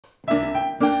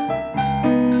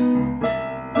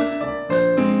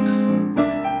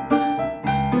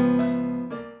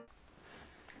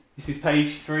This is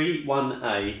page 3,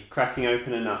 1A, cracking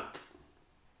open a nut.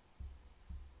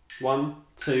 1,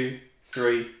 2,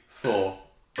 3, 4.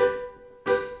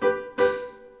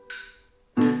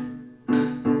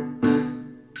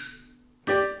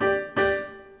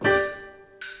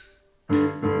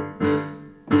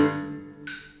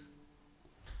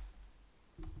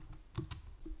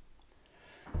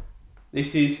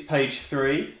 This is page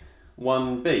 3,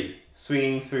 1B,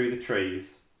 swinging through the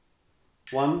trees.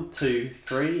 1, 2,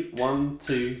 3, 1,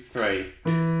 2, 3.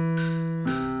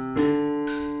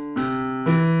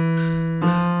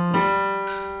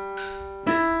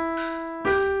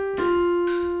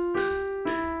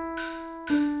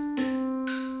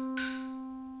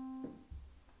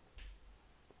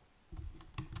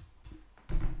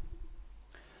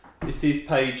 This is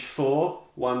page 4,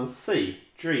 1C,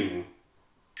 dreaming.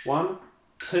 1,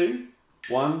 2,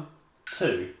 1,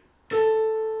 2.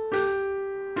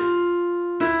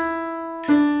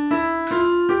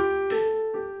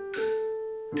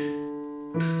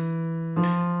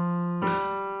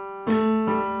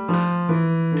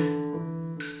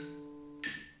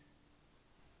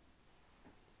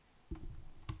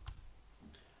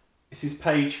 This is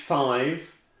page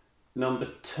 5, number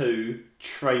 2,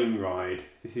 train ride.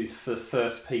 This is for the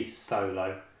first piece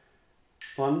solo.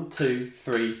 1, 2,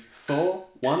 3, 4.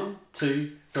 1,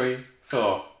 2, 3,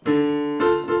 4.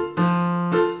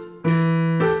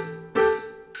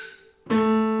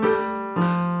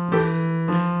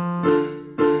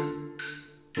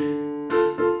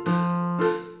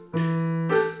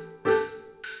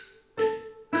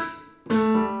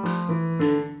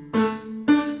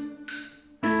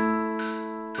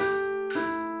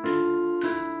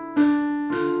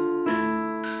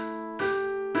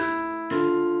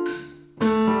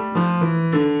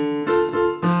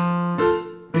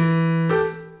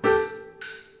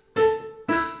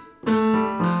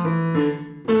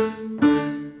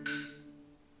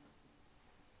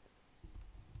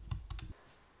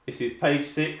 This is page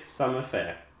 6, Summer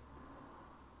Fair.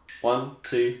 1,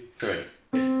 2, 3.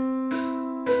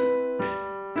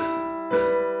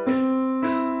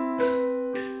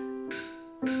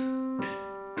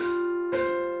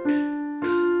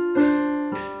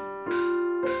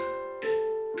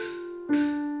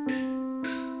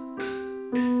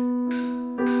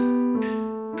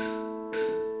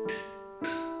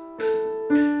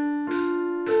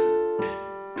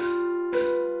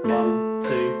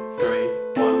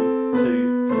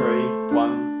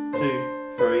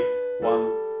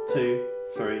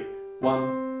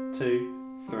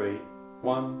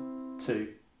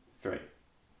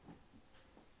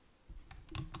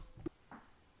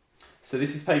 So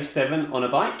this is page 7 on a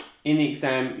bike. In the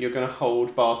exam, you're going to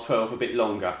hold bar 12 a bit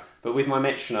longer, but with my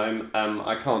metronome,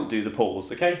 I can't do the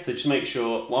pause, okay? So just make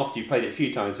sure, after you've played it a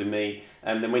few times with me,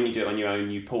 then when you do it on your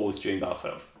own, you pause during bar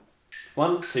 12.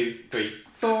 1, 2, 3,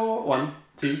 4. 1,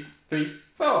 2, 3,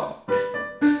 4.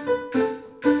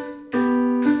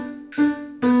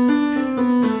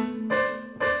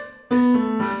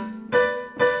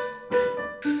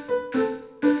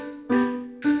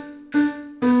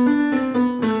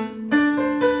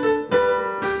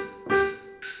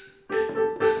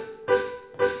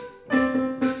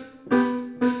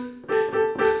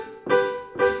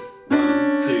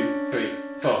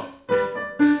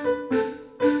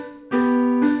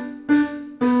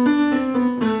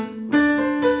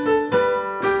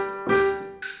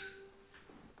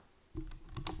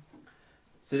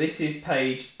 So this is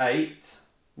page 8,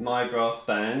 My Brass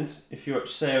Band. If you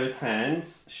watch Sarah's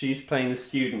hands, she's playing the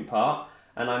student part,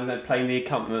 and I'm then playing the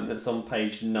accompaniment that's on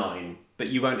page 9. But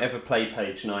you won't ever play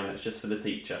page 9, that's just for the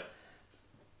teacher.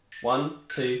 1,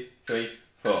 2, 3,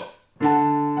 4.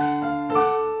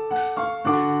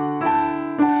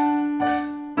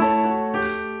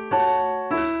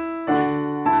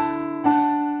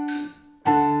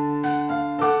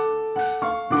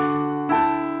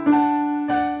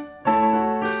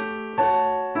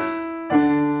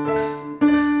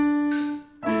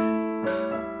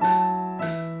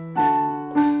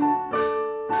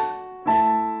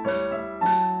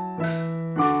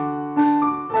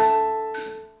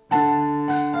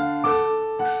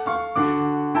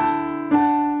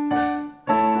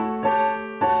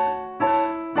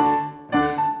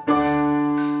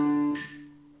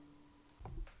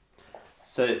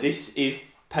 So this is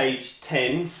page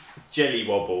 10, Jelly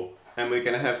Wobble, and we're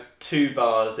going to have 2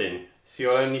 bars in. So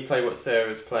you'll only play what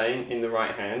Sarah's playing in the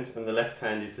right hand, and the left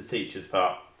hand is the teacher's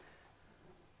part.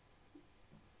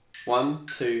 1,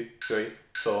 2, 3,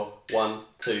 4. 1,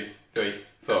 2, 3,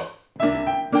 4.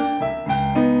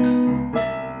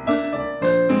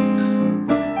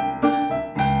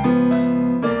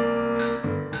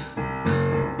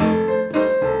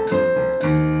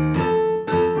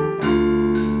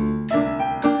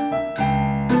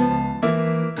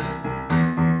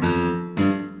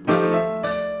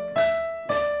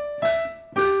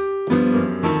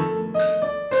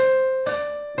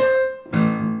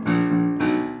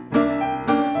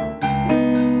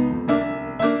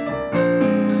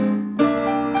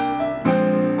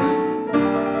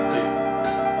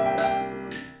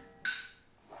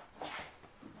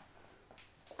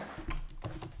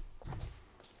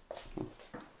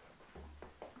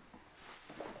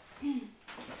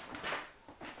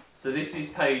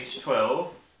 page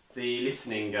 12, the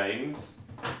listening games,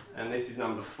 and this is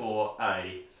number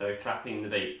 4A, so clapping the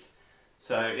beat.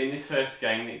 So in this first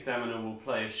game, the examiner will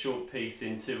play a short piece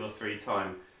in 2 or 3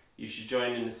 time. You should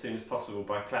join in as soon as possible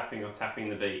by clapping or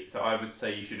tapping the beat, so I would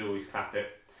say you should always clap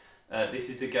it. This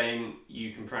is a game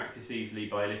you can practice easily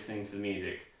by listening to the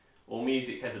music. All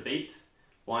music has a beat.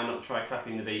 Why not try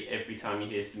clapping the beat every time you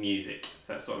hear some music?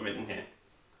 So that's what I've written here.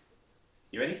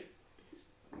 You ready?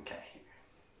 Okay.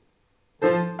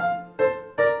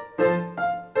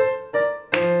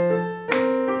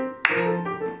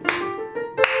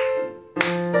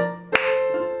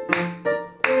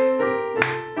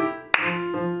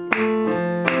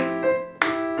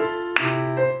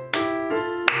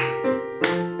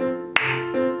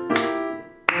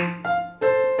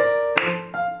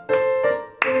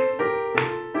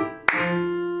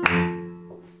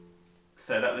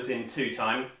 So that was in 2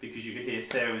 time because you could hear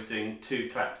Sarah was doing 2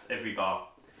 claps every bar.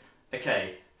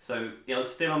 Okay, so you're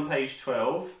still on page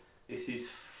 12. This is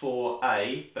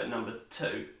 4A, but number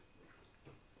 2.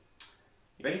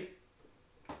 You ready?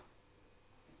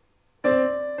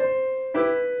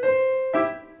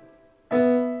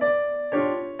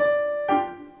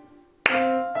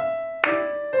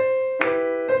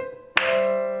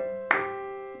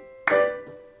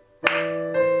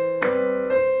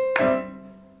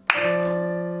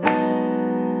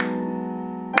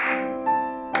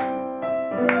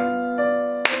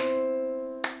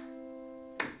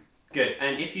 Good,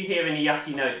 and if you hear any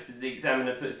yucky notes that the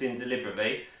examiner puts in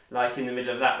deliberately, like in the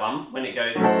middle of that one, when it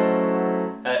goes,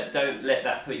 don't let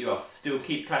that put you off. Still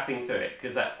keep clapping through it,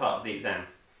 because that's part of the exam.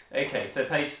 Okay, so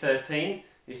page 13,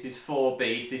 this is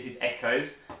 4B, so this is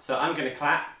echoes. So I'm going to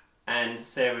clap, and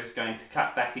Sarah's going to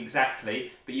clap back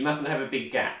exactly, but you mustn't have a big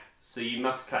gap, so you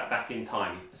must clap back in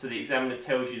time. So the examiner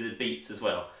tells you the beats as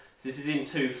well. So this is in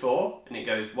 2/4, and it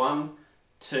goes 1,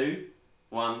 2,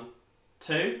 1,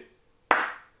 2.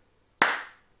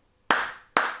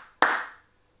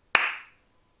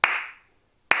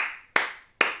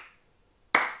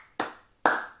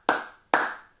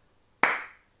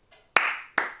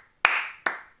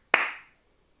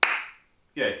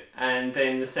 Good, and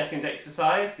then the second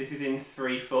exercise, this is in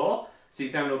 3/4, so the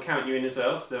examiner will count you in as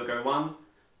well, so they'll go 1,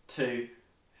 2,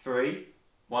 3,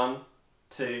 1,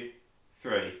 2,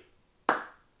 3.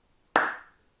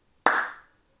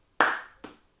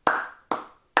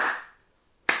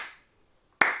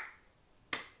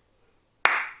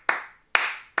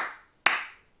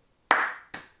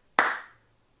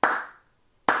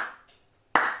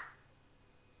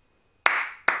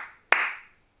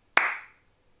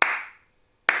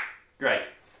 Great.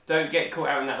 Don't get caught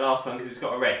out in that last one because it's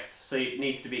got a rest, so it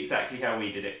needs to be exactly how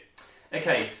we did it.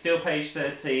 Okay, still page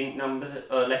 13,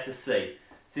 letter C.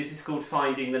 So this is called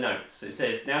finding the notes. It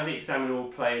says, now the examiner will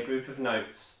play a group of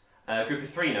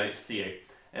 3 notes to you,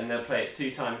 and they'll play it 2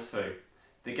 times through.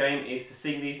 The game is to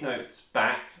sing these notes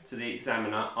back to the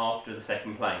examiner after the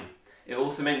second playing. It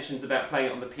also mentions about playing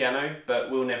it on the piano, but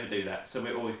we'll never do that, so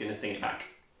we're always going to sing it back.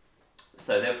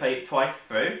 So they'll play it twice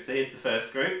through, so here's the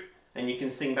first group. And you can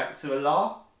sing back to a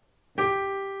la.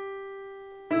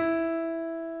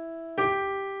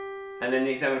 And then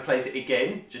the examiner plays it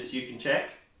again, just so you can check.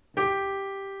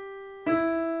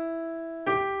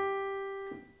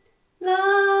 La,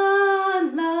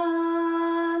 la,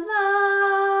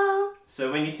 la. So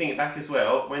when you sing it back as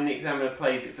well, when the examiner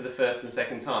plays it for the first and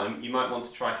second time, you might want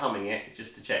to try humming it,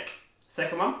 just to check.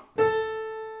 Second one.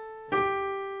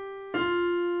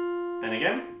 And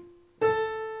again.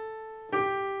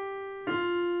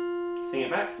 Sing it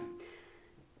back.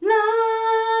 La,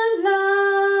 la,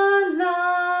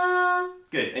 la.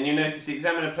 Good, and you'll notice the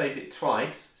examiner plays it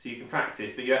twice, so you can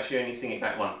practice, but you actually only sing it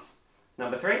back once.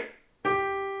 Number 3.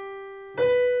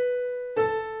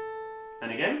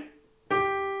 And again.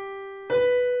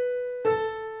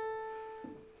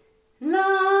 La,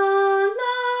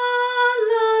 la,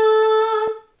 la.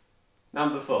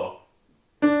 Number 4.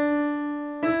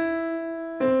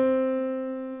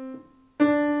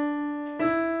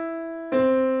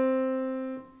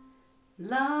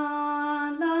 La,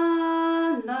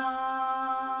 la,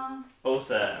 la.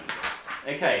 Awesome.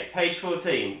 Okay, page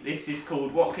 14. This is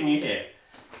called What Can You Hear?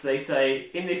 So they say,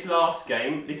 in this last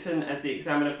game, listen as the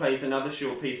examiner plays another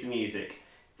short piece of music.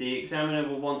 The examiner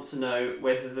will want to know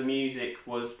whether the music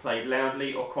was played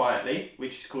loudly or quietly,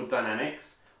 which is called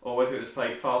dynamics, or whether it was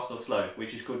played fast or slow,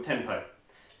 which is called tempo.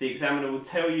 The examiner will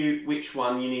tell you which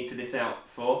one you need to listen out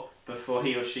for before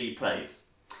he or she plays.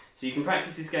 So you can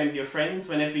practice this game with your friends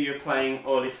whenever you're playing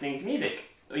or listening to music.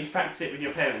 Or you can practice it with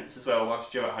your parents as well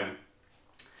whilst you're at home.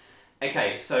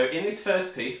 Okay, so in this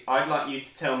first piece, I'd like you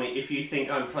to tell me if you think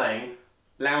I'm playing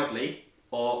loudly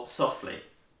or softly.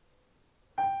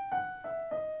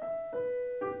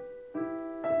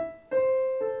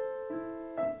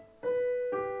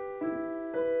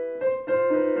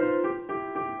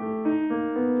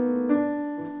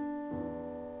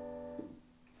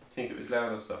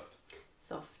 soft?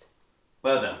 Soft.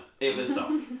 Well done. It was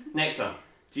soft. Next one.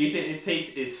 Do you think this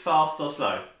piece is fast or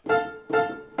slow?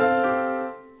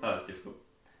 Oh, that's difficult.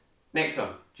 Next one.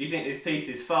 Do you think this piece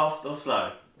is fast or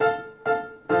slow?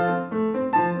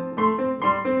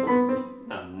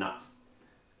 Oh, nuts.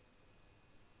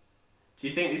 Do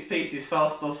you think this piece is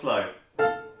fast or slow?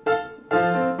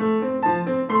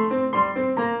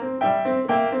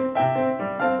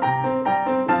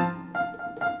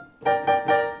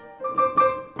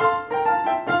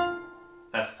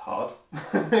 That's hard.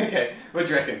 Okay, what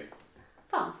do you reckon?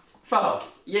 Fast.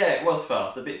 Fast. Yeah, it was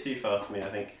fast. A bit too fast for me, I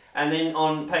think. And then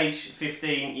on page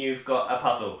 15, you've got a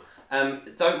puzzle.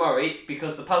 Don't worry,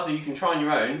 because the puzzle you can try on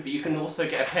your own, but you can also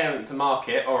get a parent to mark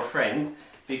it, or a friend,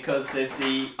 because there's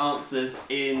the answers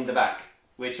in the back,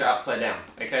 which are upside down,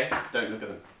 okay? Don't look at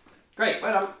them. Great,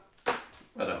 well done.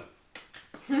 Well done.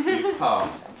 You've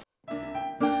passed.